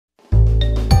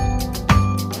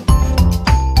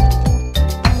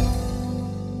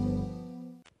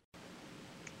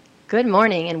Good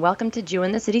morning and welcome to Jew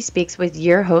in the City Speaks with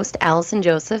your host, Allison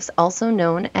Josephs, also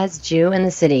known as Jew in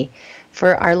the City.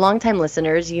 For our longtime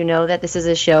listeners, you know that this is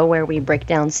a show where we break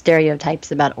down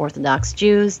stereotypes about Orthodox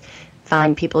Jews,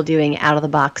 find people doing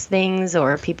out-of-the-box things,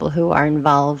 or people who are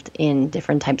involved in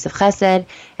different types of chesed,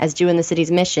 as Jew in the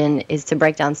City's mission is to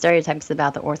break down stereotypes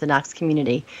about the Orthodox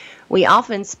community. We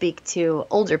often speak to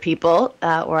older people,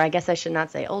 or I guess I should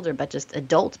not say older, but just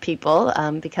adult people,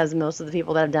 because most of the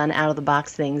people that have done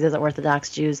out-of-the-box things as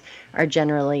Orthodox Jews are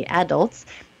generally adults.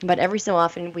 But every so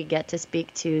often we get to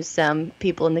speak to some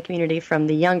people in the community from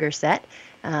the younger set.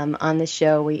 On the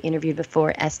show, we interviewed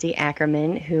before Esty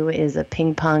Ackerman, who is a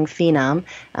ping pong phenom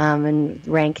and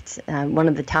ranked one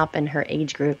of the top in her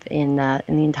age group in the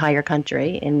entire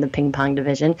country in the ping pong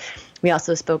division. We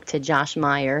also spoke to Josh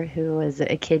Meyer, who is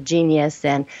a kid genius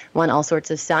and won all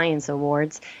sorts of science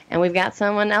awards. And we've got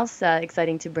someone else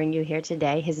exciting to bring you here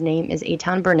today. His name is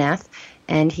Eitan Bernath,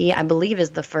 and he, I believe, is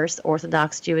the first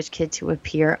Orthodox Jewish kid to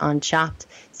appear on Chopped.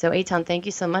 So, Eitan, thank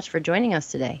you so much for joining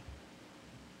us today.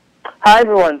 Hi,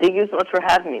 everyone. Thank you so much for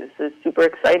having me. This is super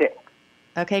exciting.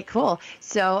 Okay, cool.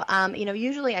 So,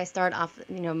 usually I start off,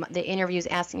 the interviews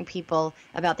asking people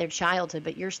about their childhood,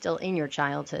 but you're still in your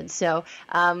childhood. So,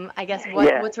 I guess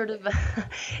what sort of,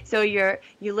 so you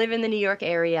live in the New York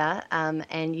area,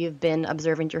 and you've been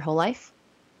observant your whole life?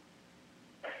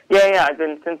 Yeah, I've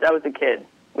been since I was a kid.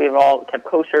 We've all kept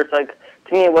kosher. It's like,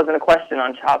 to me, it wasn't a question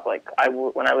on Chop. Like,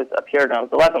 when I was up here and I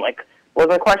was 11, like, it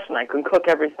wasn't a question. I can cook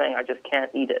everything. I just can't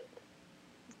eat it.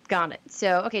 Got it.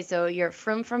 So, okay, so you're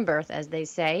from birth, as they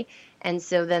say. And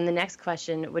so then the next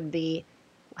question would be,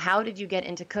 how did you get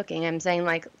into cooking? I'm saying,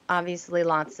 like, obviously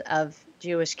lots of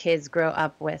Jewish kids grow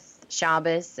up with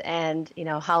Shabbos and,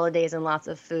 holidays and lots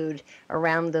of food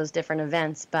around those different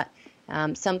events. But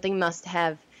something must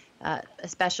have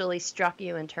especially struck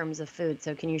you in terms of food.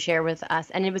 So can you share with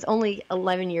us? And it was only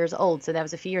 11 years old, so that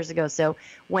was a few years ago. So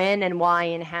when and why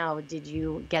and how did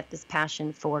you get this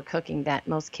passion for cooking that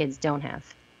most kids don't have?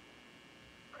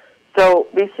 So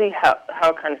basically how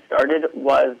it kind of started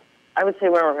was, I would say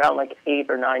when I was around like 8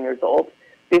 or 9 years old.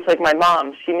 Because like my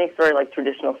mom, she makes very like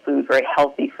traditional food, very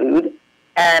healthy food.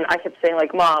 And I kept saying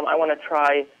like, Mom, I want to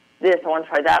try this, I want to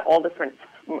try that, all different,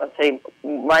 let's say,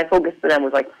 my focus for them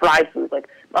was like fried food. Like,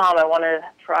 Mom, I want to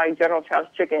try General Chow's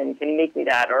chicken, can you make me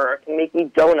that? Or can you make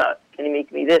me donuts? Can you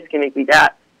make me this? Can you make me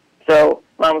that? So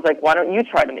Mom was like, why don't you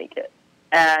try to make it?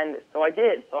 And so I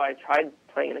did. So I tried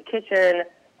playing in the kitchen,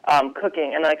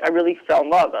 cooking, and like I really fell in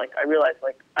love. Like I realized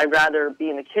like I'd rather be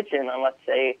in the kitchen than, let's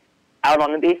say, out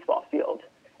on the baseball field.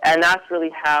 And that's really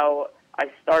how I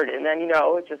started. And then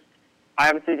I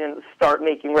obviously didn't start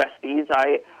making recipes.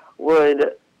 I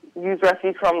would use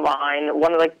recipes from online.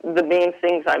 One of like the main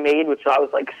things I made, which I was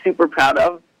like super proud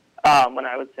of, when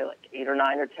I would say like 8 or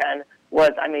 9 or 10,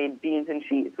 was I made beans and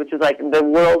cheese, which is like the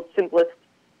world's simplest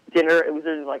dinner. It was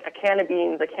just like a can of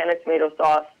beans, a can of tomato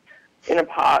sauce, in a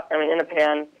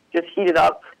pan, just heat it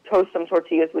up, toast some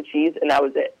tortillas with cheese, and that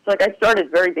was it. So, like, I started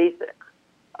very basic,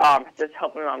 just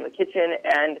helping around in the kitchen,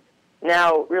 and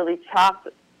now, really, Chopped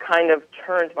kind of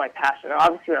turned my passion. Now,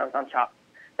 obviously, when I was on Chopped,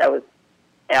 that was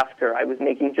after I was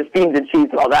making just beans and cheese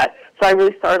and all that. So I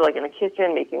really started, like, in the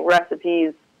kitchen, making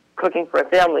recipes, cooking for a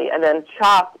family, and then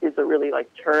Chopped is what really, like,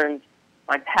 turned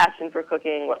my passion for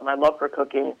cooking, my love for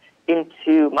cooking,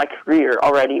 into my career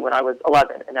already when I was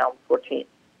 11, and now I'm 14.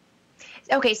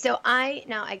 Okay, so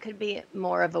I could be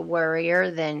more of a worrier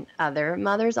than other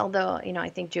mothers, although, I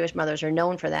think Jewish mothers are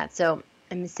known for that. So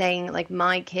I'm saying, like,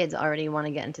 my kids already want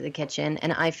to get into the kitchen,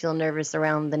 and I feel nervous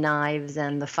around the knives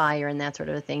and the fire and that sort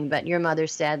of a thing. But your mother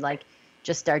said, like,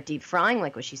 just start deep frying.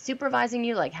 Like, was she supervising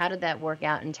you? Like, how did that work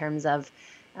out in terms of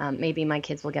maybe my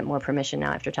kids will get more permission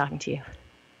now after talking to you?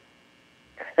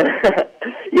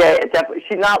 Yeah, definitely.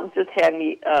 She not just hand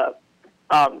me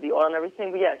the oil and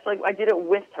everything, but yeah, it's like I did it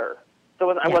with her. So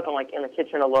I wasn't, like, in the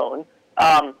kitchen alone.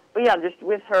 But, yeah, just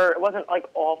with her. It wasn't, like,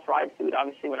 all fried food.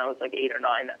 Obviously, when I was, like, 8 or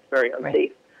 9, that's very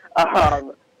unsafe. Right.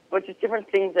 But just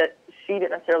different things that she didn't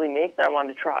necessarily make that I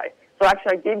wanted to try. So,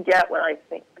 actually, I did get, when I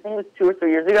think it was 2 or 3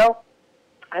 years ago,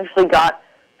 I actually got,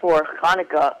 for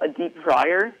Hanukkah, a deep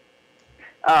fryer.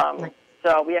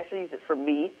 So we actually use it for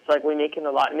meat. So, like, we make a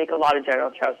lot of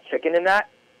General Chow's chicken in that.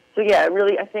 So, yeah,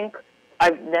 really, I think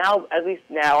I've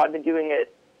been doing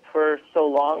it for so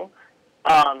long,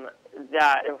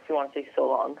 that, if you want to say so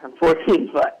long, I'm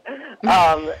 14, but,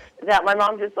 that my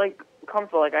mom just, like,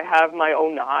 comfortable. Like, I have my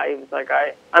own knives. Like,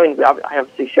 I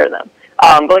obviously share them.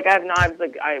 But, like, I have knives,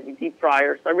 like, I have a deep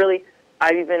fryer. So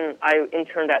I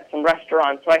interned at some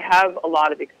restaurants. So I have a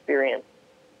lot of experience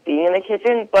being in the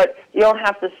kitchen, but you don't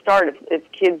have to start.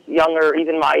 If kids younger,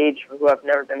 even my age, who have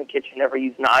never been in the kitchen, never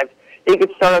used knives, they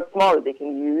could start out smaller. They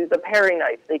can use a paring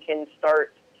knife. They can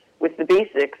start with the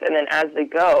basics, and then as they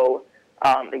go,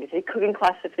 they can take cooking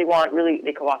classes if they want. Really,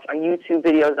 they can watch on YouTube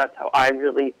videos. That's how I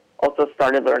really also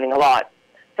started learning a lot.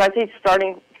 So I'd say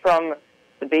starting from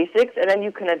the basics, and then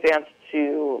you can advance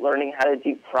to learning how to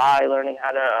deep fry, learning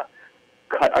how to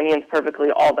cut onions perfectly,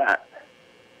 all that.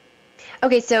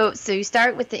 Okay, so you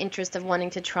start with the interest of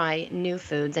wanting to try new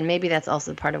foods, and maybe that's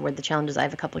also part of where the challenge is. I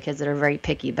have a couple of kids that are very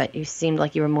picky, but you seemed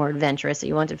like you were more adventurous, so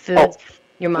you wanted foods.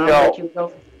 Your mom let you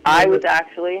go. I was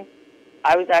actually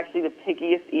the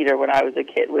pickiest eater when I was a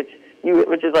kid, which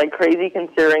is like crazy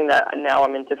considering that now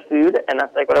I'm into food, and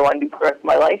that's like what I want to do for the rest of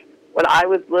my life. When I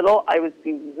was little, I was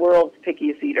the world's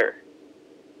pickiest eater.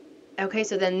 Okay,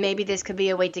 so then maybe this could be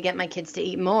a way to get my kids to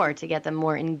eat more, to get them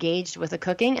more engaged with the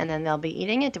cooking, and then they'll be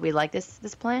eating it. Do we like this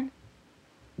plan?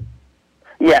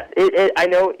 Yes, I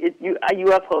know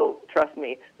you have hope. Trust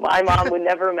me. My mom would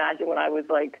never imagine when I was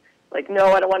like,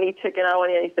 no, I don't want to eat chicken. I don't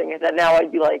want to eat anything. And that now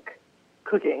I'd be like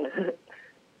cooking.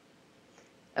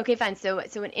 Okay, fine. So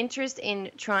an interest in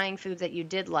trying foods that you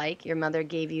did like, your mother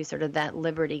gave you sort of that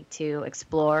liberty to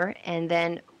explore, and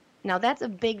then now that's a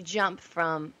big jump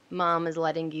from mom is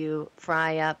letting you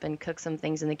fry up and cook some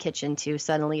things in the kitchen to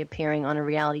suddenly appearing on a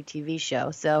reality TV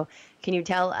show. So can you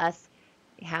tell us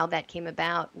how that came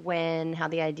about, how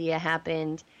the idea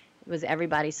happened? Was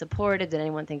everybody supportive? Did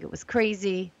anyone think it was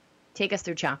crazy? Take us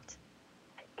through Chopped.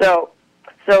 So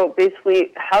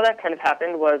basically how that kind of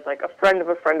happened was like a friend of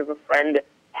a friend of a friend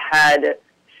had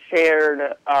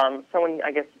shared, someone,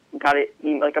 I guess, got it,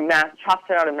 like Chopped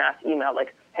sent out a mass email,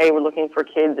 like, hey, we're looking for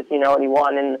kids if you know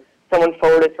anyone, and someone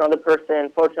forwarded it to another person,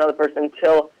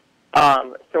 until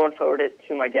someone forwarded it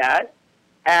to my dad.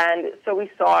 And so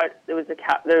we saw it, there was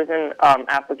an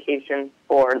application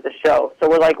for the show. So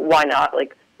we're like, why not?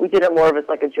 Like, we did it more of as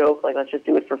like a joke, like, let's just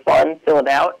do it for fun, fill it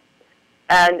out.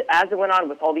 And as it went on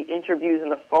with all the interviews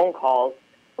and the phone calls,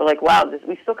 we're like, wow,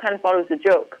 we still kind of thought it was a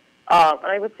joke. And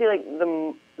I would say, like,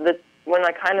 when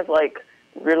I kind of, like,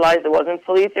 realized it wasn't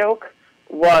fully a joke,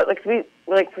 was,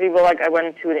 I went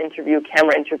into an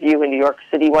camera interview in New York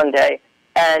City one day,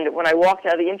 and when I walked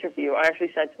out of the interview, I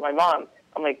actually said to my mom,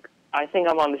 I'm like, I think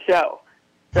I'm on the show.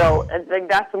 So, and like,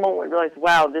 that's the moment I realized,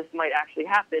 wow, this might actually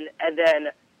happen, and then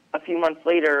a few months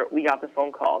later, we got the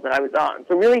phone call that I was on.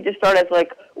 So really just started as,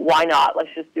 like, why not?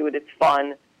 Let's just do it. It's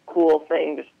fun, cool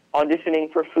thing, just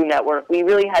auditioning for Food Network. We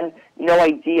really had no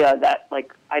idea that,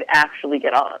 like, I'd actually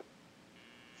get on.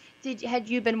 Had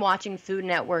you been watching Food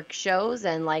Network shows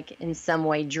and, like, in some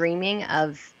way dreaming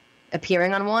of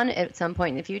appearing on one at some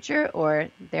point in the future, or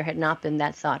there had not been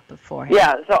that thought beforehand?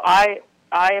 Yeah, so I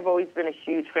have always been a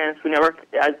huge fan of Food Network.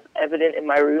 As evident in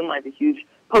my room, I have a huge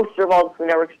poster of all the Food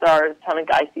Network stars, a ton of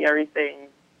Guy Fieri things.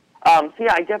 So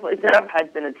yeah, I definitely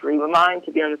had been a dream of mine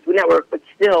to be on the Food Network, but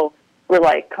still, we're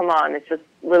like, come on, it's just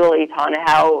little Eitan,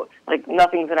 how, like,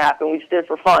 nothing's going to happen. We just did it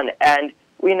for fun. And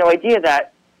we had no idea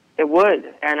that it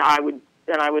would, and I would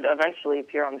eventually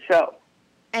appear on the show.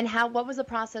 And what was the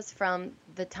process from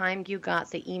the time you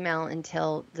got the email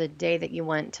until the day that you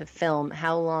went to film?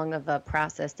 How long of a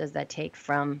process does that take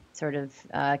from sort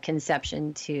of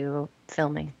conception to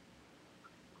filming?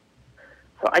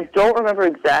 So I don't remember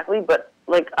exactly, but,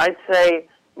 like, I'd say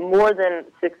more than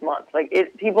 6 months. Like,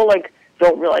 people, like,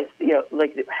 don't realize,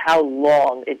 like, how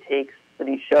long it takes for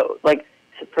these shows, like,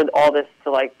 for all this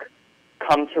to, like,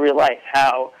 come to real life,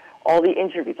 how all the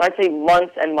interviews, I'd say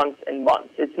months and months and months.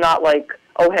 It's not like,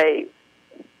 oh, hey,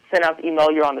 send out the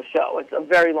email, you're on the show. It's a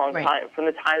very long time. From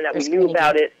the time that we knew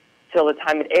about it till the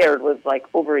time it aired was, like,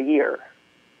 over a year.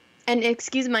 And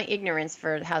excuse my ignorance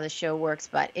for how the show works,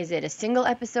 but is it a single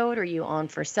episode, or are you on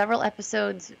for several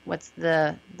episodes? What's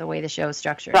the way the show is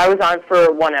structured? So I was on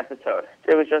for one episode.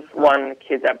 It was just one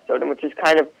kids episode, and which is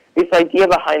kind of, this idea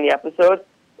behind the episode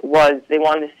was they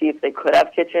wanted to see if they could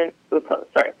have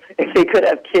if they could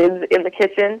have kids in the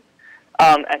kitchen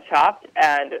at Chopped,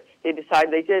 and they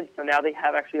decided they did. So now they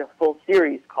have actually a full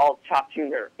series called Chopped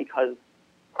Junior because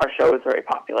our show is very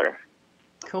popular.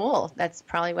 Cool. That's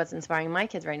probably what's inspiring my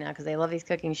kids right now because they love these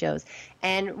cooking shows.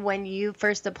 And when you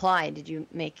first applied, did you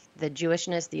make the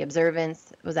Jewishness, the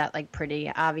observance, was that, like,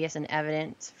 pretty obvious and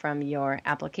evident from your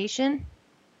application?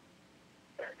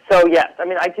 So, yes. I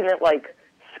mean, I didn't, like,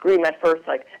 scream at first,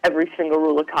 like, every single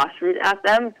rule of kashrut at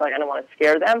them, so, like, I don't want to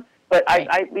scare them. But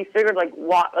we figured, like,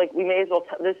 we may as well,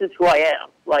 this is who I am.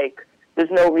 Like,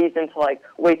 there's no reason to, like,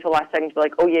 wait till last second to be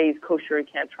like, oh, yeah, he's kosher, he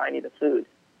can't try any of the food.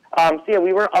 So, yeah,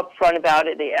 we were upfront about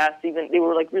it. They asked they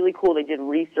were, like, really cool. They did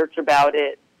research about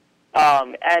it.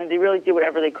 And they really did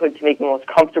whatever they could to make me most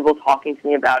comfortable talking to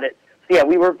me about it. So, yeah,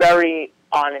 we were very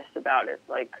honest about it.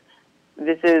 Like,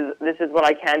 this is what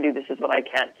I can do. This is what I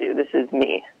can't do. This is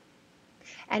me.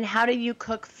 And how do you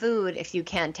cook food if you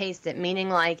can't taste it? Meaning,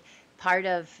 like, part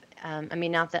of,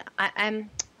 not that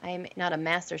I'm not a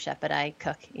master chef, but I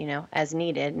cook, as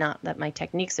needed. Not that my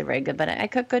techniques are very good, but I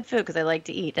cook good food because I like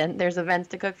to eat, and there's events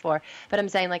to cook for. But I'm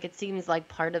saying, like, it seems like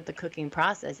part of the cooking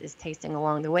process is tasting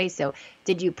along the way. So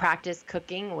did you practice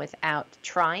cooking without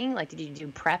trying? Like, did you do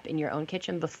prep in your own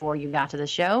kitchen before you got to the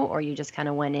show, or you just kind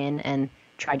of went in and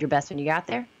tried your best when you got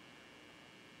there?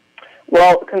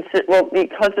 Well, because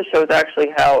the show is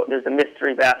actually how there's a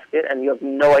mystery basket, and you have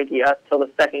no idea till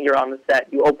the second you're on the set.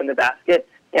 You open the basket,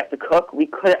 you have to cook.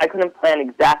 I couldn't plan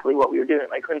exactly what we were doing.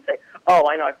 I couldn't say, oh,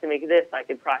 I know I have to make this. I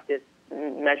could practice,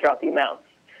 measure out the amounts.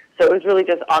 So it was really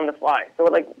just on the fly. So,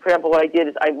 like, for example, what I did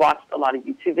is I watched a lot of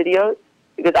YouTube videos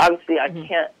because obviously I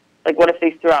can't. Like, what if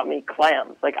they threw out me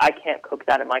clams? Like, I can't cook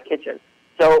that in my kitchen.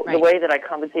 So the way that I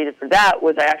compensated for that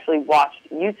was I actually watched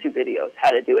YouTube videos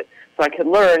how to do it, so I could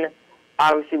learn.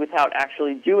 Obviously, without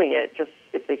actually doing it, just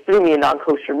if they threw me a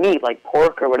non-kosher meat like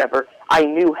pork or whatever, I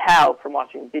knew how from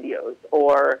watching videos.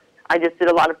 Or I just did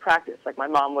a lot of practice. Like my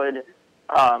mom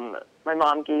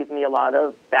gave me a lot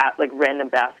of random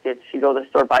baskets. She'd go to the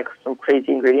store, buy some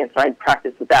crazy ingredients, and I'd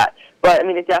practice with that. But I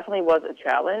mean, it definitely was a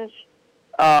challenge.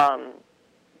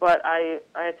 But I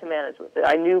had to manage with it.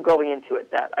 I knew going into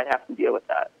it that I'd have to deal with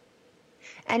that.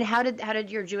 And how did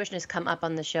your Jewishness come up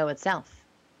on the show itself?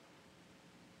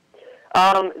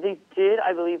 They did.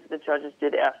 I believe the judges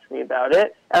did ask me about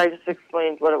it, and I just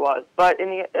explained what it was. But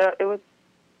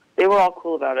they were all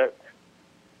cool about it.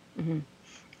 Mm-hmm.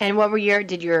 And what were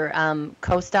did your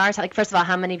co-stars, like, first of all,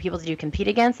 how many people did you compete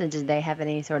against, and did they have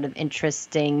any sort of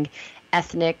interesting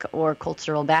ethnic or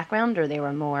cultural background, or they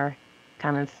were more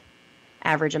kind of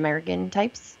average American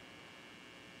types?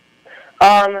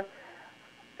 I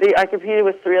competed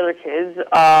with 3 other kids.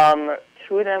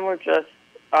 2 of them were just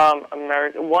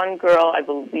American. One girl, I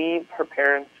believe her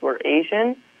parents were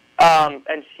Asian, and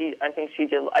I think she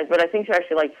did, but I think she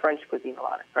actually liked French cuisine a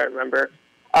lot, if I remember.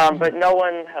 But no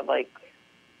one had like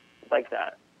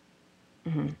that.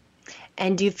 Mm-hmm.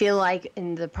 And do you feel like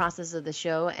in the process of the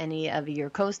show, any of your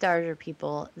co-stars or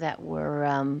people that were,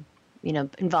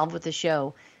 involved with the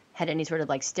show had any sort of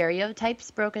like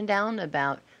stereotypes broken down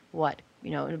about what,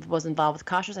 was involved with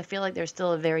kosher? I feel like there's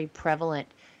still a very prevalent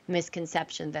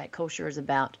misconception that kosher is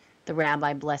about the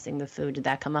rabbi blessing the food. Did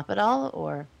that come up at all,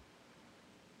 or?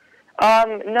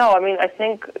 No, I mean, I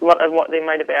think what they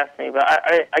might have asked me, but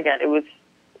again, it was,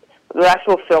 the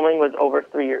actual filming was over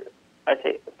 3 years. I'd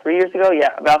say 3 years ago.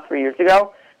 Yeah, about 3 years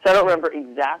ago. So I don't remember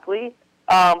exactly.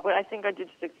 But I think I did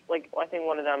just, I think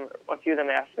a few of them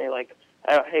asked me,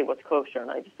 hey, what's kosher? And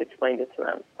I just explained it to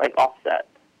them, offset.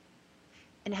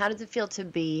 And how does it feel to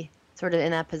be sort of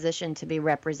in that position, to be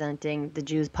representing the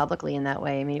Jews publicly in that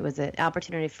way? I mean, it was an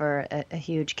opportunity for a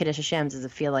huge Kiddush Hashem. Does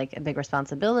it feel like a big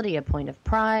responsibility, a point of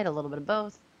pride, a little bit of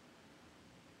both?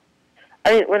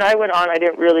 When I went on, I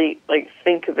didn't really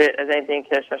think of it as anything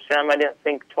Kiddush Hashem. I didn't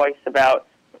think twice about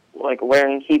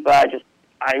wearing kippah.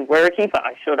 I wear a kippah.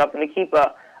 I showed up in a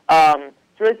kippah.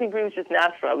 So I think it was just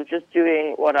natural. I was just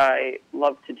doing what I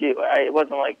love to do. It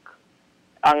wasn't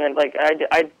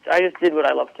I just did what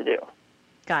I love to do.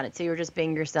 Got it. So you were just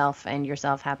being yourself, and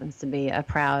yourself happens to be a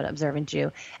proud, observant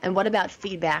Jew. And what about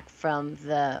feedback from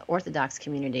the Orthodox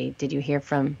community? Did you hear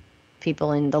from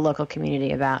people in the local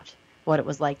community about what it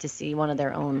was like to see one of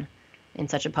their own in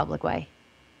such a public way?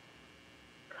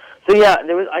 So yeah,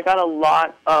 I got a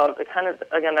lot of,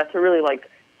 that's really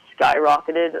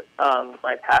skyrocketed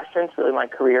my passion. It's really my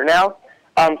career now.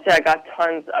 So I got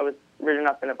tons. I was written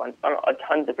up in a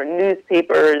tons of different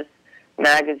newspapers,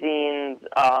 magazines,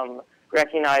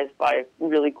 recognized by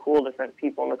really cool different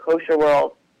people in the kosher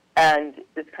world, and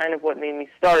it's kind of what made me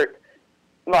start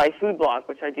my food blog,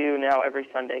 which I do now every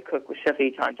Sunday,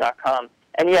 cookwithchefeitan.com.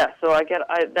 And yeah, so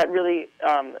that really,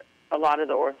 a lot of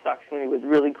the Orthodox community was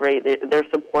really great. They're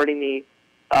supporting me.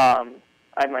 I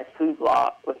have my food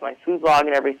blog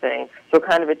and everything. So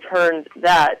kind of it turned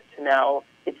that to now.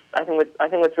 I think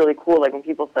what's really cool, when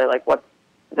people say what's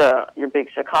your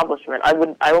biggest accomplishment, I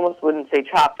almost wouldn't say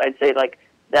chopped. I'd say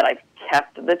that I've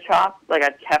kept the chop.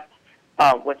 I've kept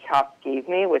what chops gave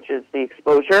me, which is the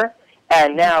exposure.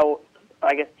 And now,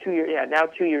 I guess 2 years. Yeah, now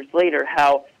 2 years later,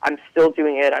 how I'm still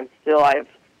doing it. I have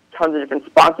tons of different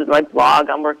sponsors. My blog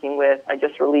I'm working with. I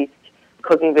just released a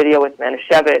cooking video with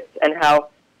Manischewitz, and how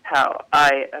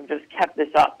I have just kept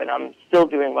this up, and I'm still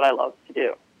doing what I love to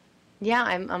do. Yeah,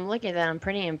 I'm looking at that. I'm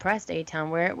pretty impressed,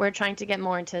 Eitan. We're trying to get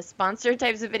more into sponsored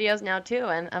types of videos now too,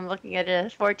 and I'm looking at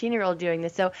a 14-year-old doing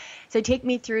this. So take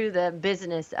me through the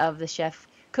business of the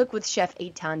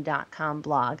cookwithchefeitan.com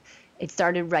blog. it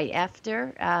started right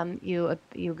after you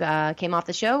came off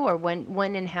the show, or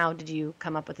when and how did you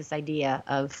come up with this idea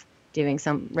of doing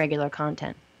some regular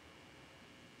content?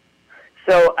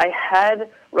 So I had,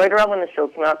 right around when the show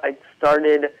came out, I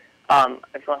started, I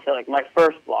just want to say, like, my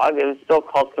first blog. It was still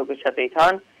called Cook with Chef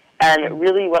Eitan. And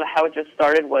really how it just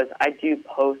started was I do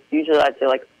posts, usually I'd say,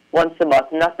 like, once a month,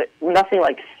 nothing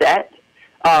like, set.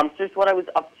 Just what I was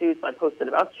up to. So I posted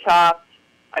about Chopped.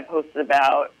 I posted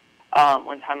about,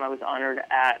 one time I was honored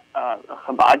at a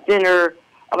Chabad dinner,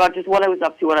 about just what I was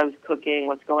up to, what I was cooking,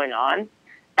 what's going on.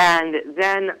 And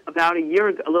then about a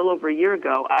little over a year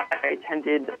ago, I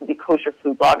attended the Kosher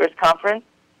Food Bloggers Conference,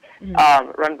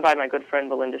 run by my good friend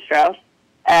Belinda Strauss.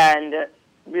 And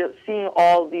seeing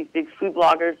all these big food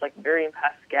bloggers like Miriam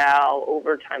Pascal,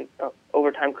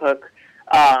 Overtime Cook,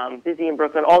 Busy in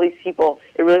Brooklyn, all these people,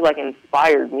 it really like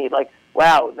inspired me. Like,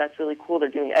 wow, that's really cool. They're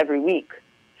doing it every week.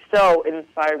 So it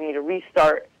inspired me to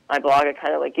restart my blog. I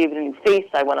kind of like gave it a new face.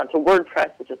 I went onto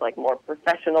WordPress, which is like more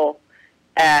professional,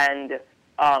 and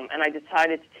I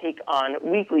decided to take on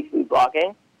weekly food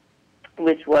blogging,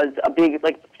 which was a big,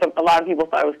 like, a lot of people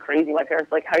thought I was crazy. My parents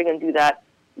were like, how are you going to do that?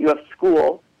 You have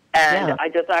school. And I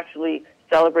just actually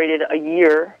celebrated a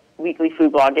year weekly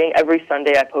food blogging. Every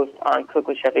Sunday I post on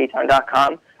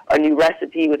cookwithchefeitan.com a new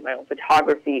recipe with my own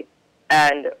photography.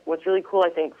 And what's really cool,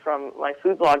 I think, from my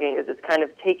food blogging is it's kind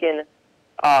of taken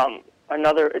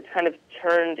it's kind of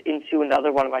turned into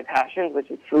another one of my passions, which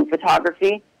is food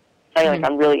photography. Like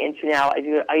I'm really into now.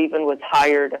 I even was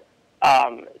hired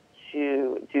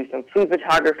to do some food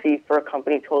photography for a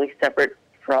company totally separate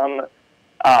from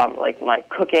like my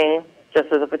cooking,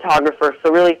 just as a photographer.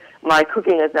 So really, my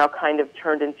cooking has now kind of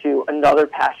turned into another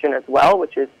passion as well,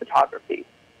 which is photography.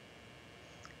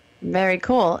 Very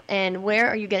cool. And where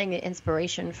are you getting the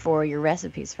inspiration for your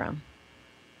recipes from?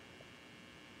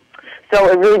 So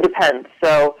it really depends.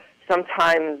 So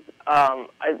sometimes,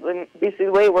 basically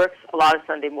the way it works a lot of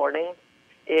Sunday mornings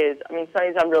is,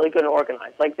 Sundays I'm really good and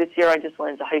organized. Like this year I just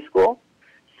went into high school,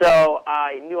 so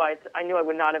I knew I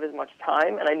would not have as much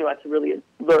time, and I knew I had to really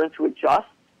learn to adjust,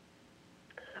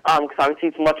 because obviously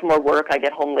it's much more work. I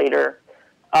get home later.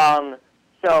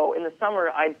 So in the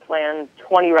summer I'd planned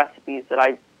 20 recipes that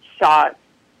I shot,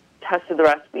 tested the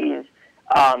recipes,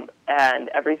 and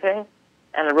everything,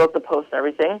 and I wrote the post and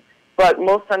everything. But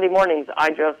most Sunday mornings, I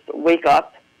just wake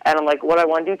up, and I'm like, what do I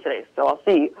want to do today? So I'll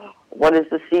see, what is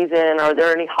the season? Are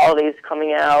there any holidays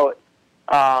coming out?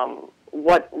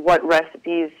 What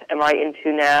recipes am I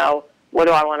into now? What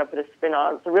do I want to put a spin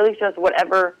on? So really just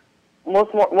whatever,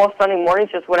 most Sunday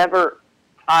mornings, just whatever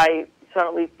I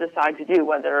suddenly decide to do,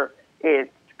 whether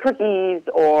it's cookies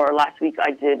or last week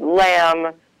I did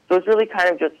lamb. So it's really kind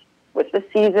of just with the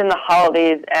season, the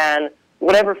holidays, and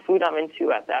whatever food I'm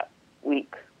into at that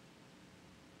week.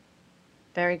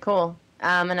 Very cool.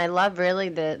 And I love really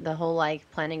the whole like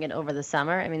planning it over the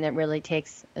summer. I mean, that really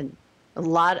takes a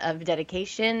lot of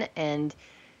dedication, and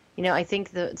I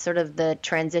think the sort of the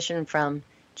transition from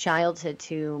childhood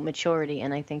to maturity,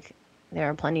 and I think there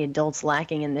are plenty of adults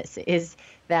lacking in this, is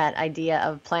that idea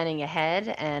of planning ahead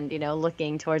and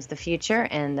looking towards the future.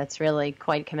 And that's really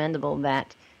quite commendable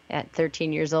that at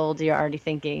 13 years old you're already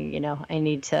thinking, I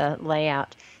need to lay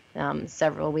out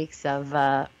several weeks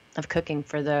of cooking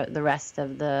for the rest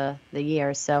of the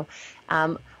year. So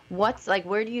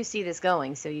where do you see this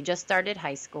going? So you just started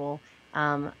high school.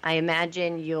 I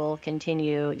imagine you'll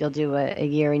do a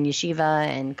year in yeshiva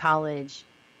and college,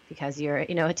 because you're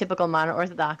a typical modern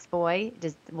Orthodox boy.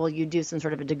 Will you do some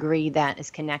sort of a degree that is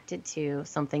connected to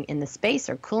something in the space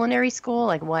or culinary school?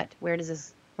 Like where is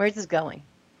this going?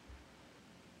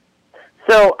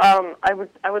 So I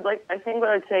think what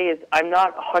I'd say is I'm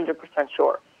not 100%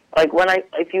 sure. Like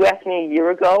if you asked me a year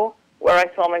ago where I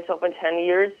saw myself in 10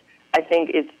 years, I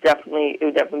think it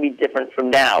would definitely be different from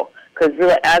now. Because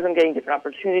really, as I'm getting different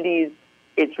opportunities,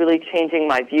 it's really changing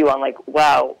my view on like,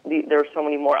 wow, there are so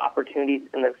many more opportunities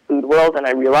in the food world than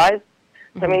I realized.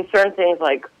 So certain things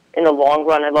like in the long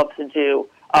run, I'd love to do.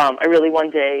 I really one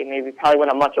day, probably when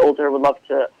I'm much older, would love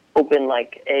to open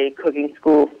like a cooking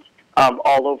school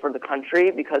all over the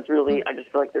country, because really I just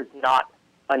feel like there's not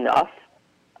enough.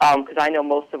 Because I know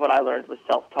most of what I learned was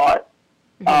self-taught.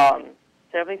 So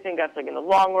definitely think that's like in the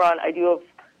long run. I do have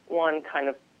one kind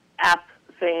of app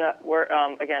thing where,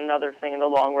 again, another thing in the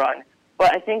long run.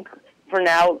 But I think for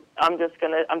now, I'm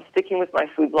sticking with my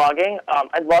food blogging.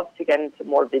 I'd love to get into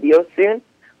more videos soon.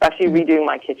 We're actually redoing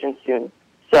my kitchen soon.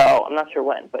 So I'm not sure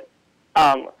when, but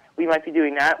we might be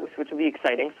doing that, which will be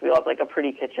exciting. So we'll have like a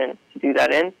pretty kitchen to do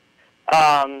that in.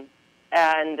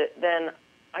 And then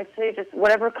I'd say just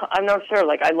whatever, I'm not sure,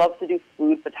 like I love to do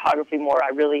food photography more. I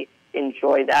really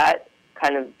enjoy that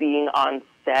kind of being on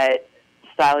set,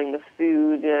 styling the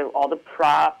food, all the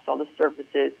props, all the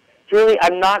surfaces. It's really,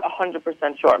 I'm not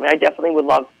 100% sure. I mean, I definitely would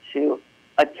love to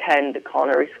attend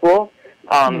culinary school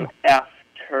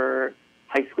after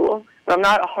high school, but I'm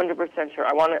not 100% sure.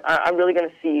 I'm really going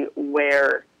to see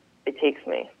where it takes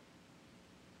me.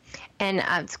 And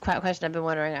it's quite a question I've been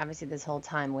wondering, obviously, this whole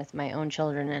time with my own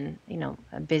children and,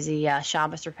 a busy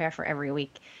Shabbos prepare for every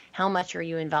week. How much are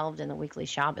you involved in the weekly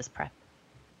Shabbos prep?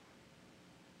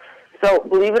 So,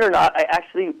 believe it or not, I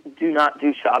actually do not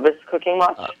do Shabbos cooking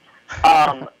much.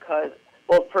 Because,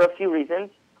 for a few reasons.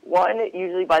 One,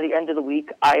 usually by the end of the week,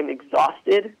 I'm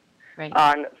exhausted. Right.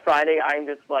 On Friday, I'm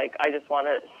just like, I just want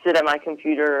to sit at my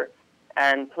computer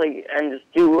and play and just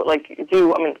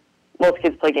most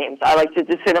kids play games. I like to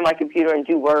just sit at my computer and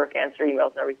do work, answer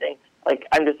emails and everything. Like,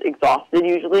 I'm just exhausted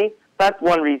usually. That's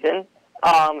one reason.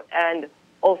 And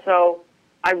also,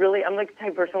 I'm like the type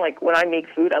of person, like, when I make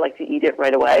food, I like to eat it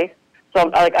right away. So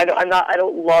I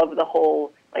don't love the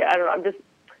whole, like, I don't know, I'm just,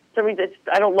 for some reason,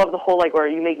 I don't love the whole, like, where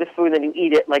you make the food and then you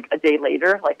eat it, like, a day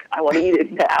later. Like, I want to eat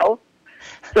it now.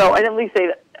 So I definitely say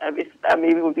that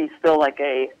maybe would be still, like,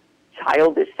 a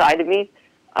childish side of me.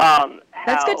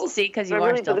 That's good to see because you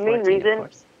are still 14, of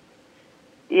course.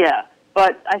 Yeah,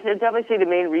 but I should definitely say the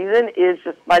main reason is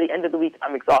just by the end of the week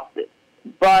I'm exhausted.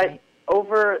 But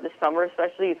over the summer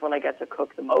especially is when I get to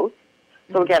cook the most.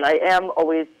 So again, I am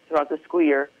always throughout the school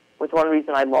year, with one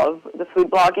reason I love the food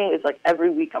blogging is like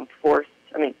every week I'm forced,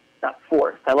 I mean, not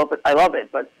forced, I love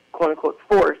it, but quote unquote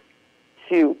forced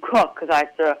to cook because I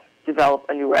have to develop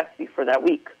a new recipe for that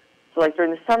week. So like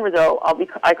during the summer though,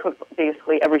 I cook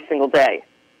basically every single day.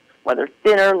 Whether it's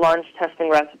dinner, lunch,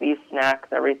 testing recipes, snacks,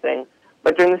 everything.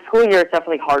 But during the school year, it's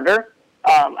definitely harder.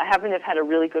 I happen to have had a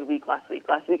really good week last week.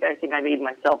 Last week, I think I made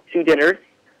myself 2 dinners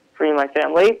for me and my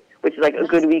family, which is like a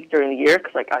good week during the year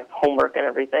because like I have homework and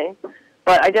everything.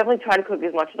 But I definitely try to cook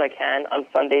as much as I can. On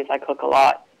Sundays, I cook a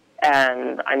lot,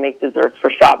 and I make desserts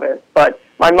for Shabbos. But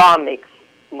my mom makes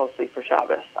mostly for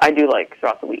Shabbos. I do like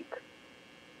throughout the week.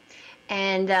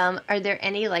 And are there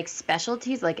any like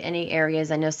specialties, like any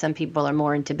areas? I know some people are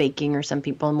more into baking or some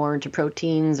people are more into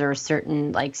proteins or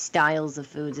certain like styles of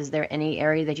foods. Is there any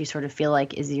area that you sort of feel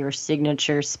like is your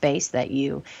signature space that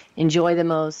you enjoy the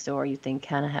most or you think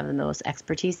kind of have the most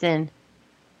expertise in?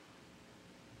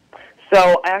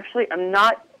 So I'm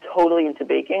not totally into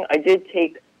baking. I did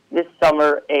take this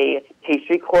summer a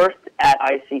pastry course at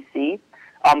ICC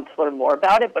to learn more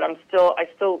about it, but I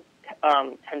still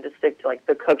tend to stick to like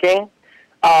the cooking.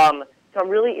 So I'm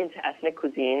really into ethnic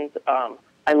cuisines.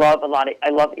 I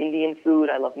love Indian food.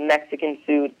 I love Mexican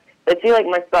food. I feel like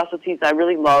my specialties, I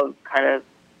really love kind of,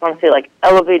 I want to say like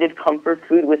elevated comfort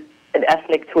food with an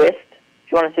ethnic twist.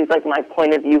 If you want to see like my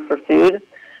point of view for food.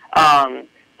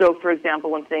 So for example,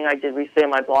 one thing I did recently on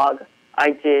my blog, so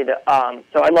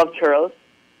I love churros.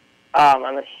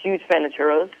 I'm a huge fan of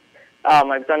churros.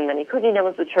 I've done many cooking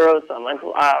demos with churros.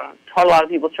 I've taught a lot of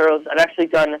people churros. I've actually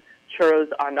done churros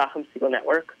on Nachum Segal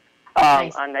Network,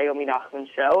 Nice. on Naomi Nachman's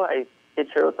show. I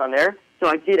did churros on there. So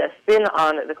I did a spin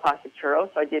on the classic churro.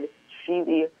 So I did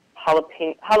cheesy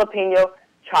jalapeno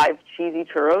chive cheesy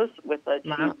churros with a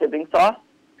cheese dipping sauce.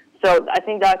 So I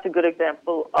think that's a good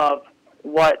example of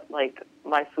what like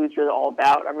my food's really all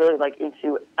about. I'm really like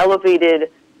into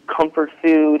elevated comfort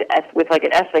food with like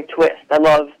an ethnic twist. I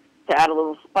love to add a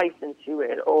little spice into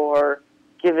it or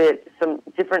give it some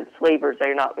different flavors that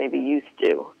you're not maybe used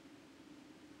to.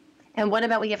 And what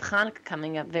about, we have Hanukkah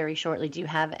coming up very shortly. Do you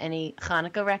have any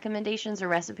Hanukkah recommendations or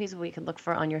recipes we could look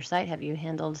for on your site? Have you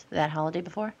handled that holiday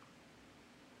before?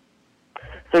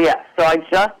 So I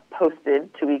just posted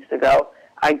 2 weeks ago.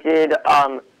 I did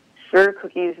sugar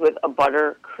cookies with a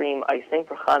buttercream icing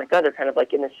for Hanukkah. They're kind of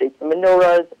like in the shapes of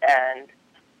menorahs and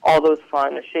all those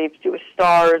fun shapes, Jewish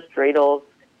stars, dreidels.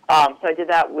 So I did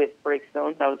that with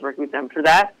Breakstones. I was working with them for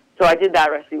that. So I did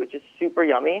that recipe, which is super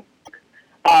yummy.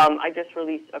 I just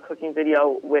released a cooking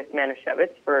video with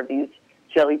Manischewitz for these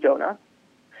jelly donuts,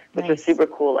 which was super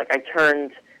cool. Like I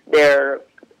turned the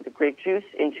grape juice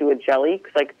into a jelly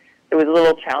because like it was a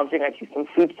little challenging. I used some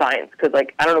food science because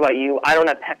like I don't know about you, I don't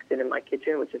have pectin in my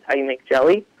kitchen, which is how you make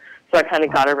jelly. So I kind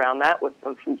of got around that with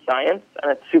some food science,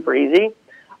 and it's super easy.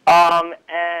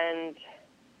 And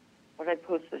what did I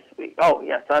post this week? Oh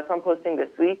yeah, so that's what I'm posting this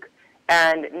week.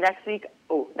 And next week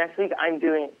I'm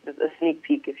doing, just a sneak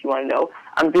peek if you want to know,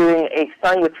 I'm doing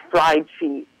something with fried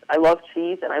cheese. I love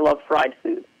cheese and I love fried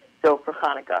food. So for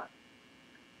Hanukkah.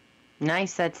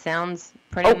 Nice. That sounds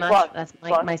pretty much, that's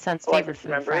my son's favorite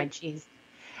food, fried cheese.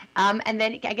 And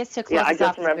then I guess to close us off. Yeah, I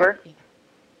just remember.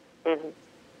 Mm-hmm.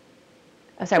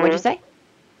 Oh, sorry, what did you say?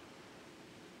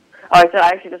 Oh, I said I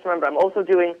actually just remember I'm also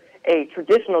doing a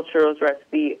traditional churros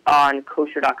recipe on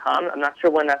kosher.com. I'm not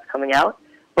sure when that's coming out,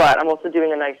 but I'm also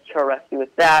doing a nice churro recipe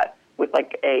with that, with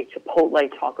like a chipotle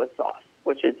chocolate sauce,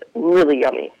 which is really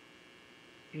yummy.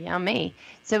 Yummy.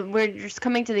 So we're just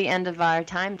coming to the end of our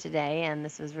time today, and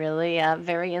this was really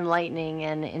very enlightening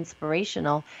and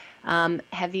inspirational.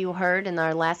 Have you heard in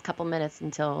our last couple minutes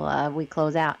until we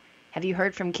close out, have you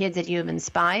heard from kids that you have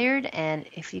inspired? And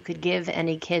if you could give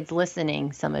any kids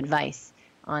listening some advice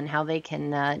on how they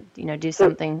can, do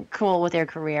something cool with their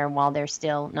career while they're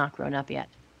still not grown up yet?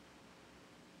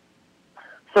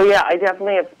 So yeah, I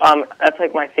definitely have, that's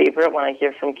like my favorite when I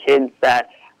hear from kids that,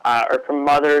 or from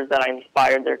mothers that I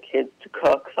inspired their kids to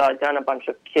cook. So I've done a bunch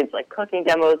of kids like cooking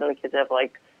demos, and the kids have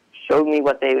like showed me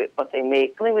what they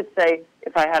make. And I would say,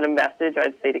 if I had a message,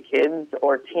 I'd say to kids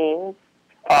or teens,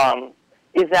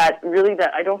 is that really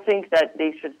that I don't think that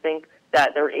they should think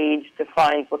that their age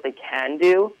defines what they can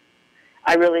do.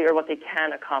 Or what they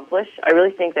can accomplish. I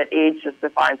really think that age just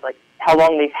defines like how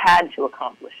long they've had to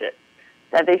accomplish it.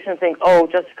 That they shouldn't think, oh,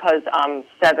 just because I'm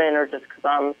 7 or just because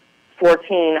I'm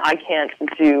 14, I can't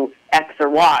do X or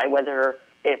Y, whether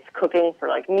it's cooking for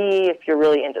like me, if you're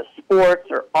really into sports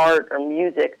or art or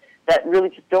music, that really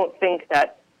just don't think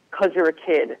that because you're a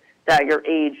kid that your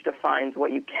age defines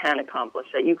what you can accomplish,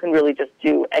 that you can really just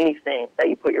do anything that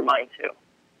you put your mind to.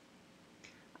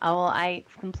 Oh, well, I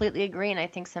completely agree, and I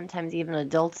think sometimes even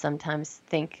adults sometimes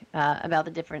think about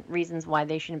the different reasons why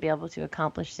they shouldn't be able to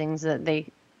accomplish things that they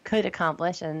could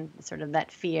accomplish, and sort of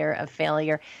that fear of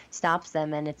failure stops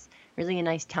them. And it's really a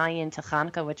nice tie-in to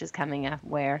Hanukkah, which is coming up,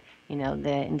 where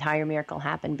the entire miracle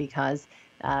happened because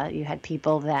you had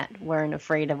people that weren't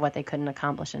afraid of what they couldn't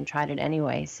accomplish and tried it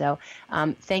anyway. So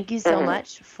thank you so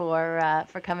much for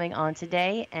coming on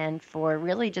today, and for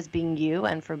really just being you,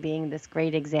 and for being this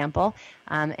great example.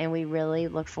 And we really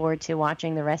look forward to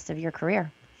watching the rest of your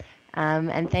career.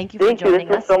 And thank you for joining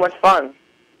us. This was so much fun.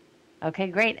 Okay,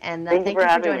 great. And thank you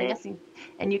for joining us.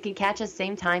 And you can catch us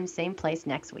same time, same place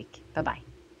next week. Bye-bye.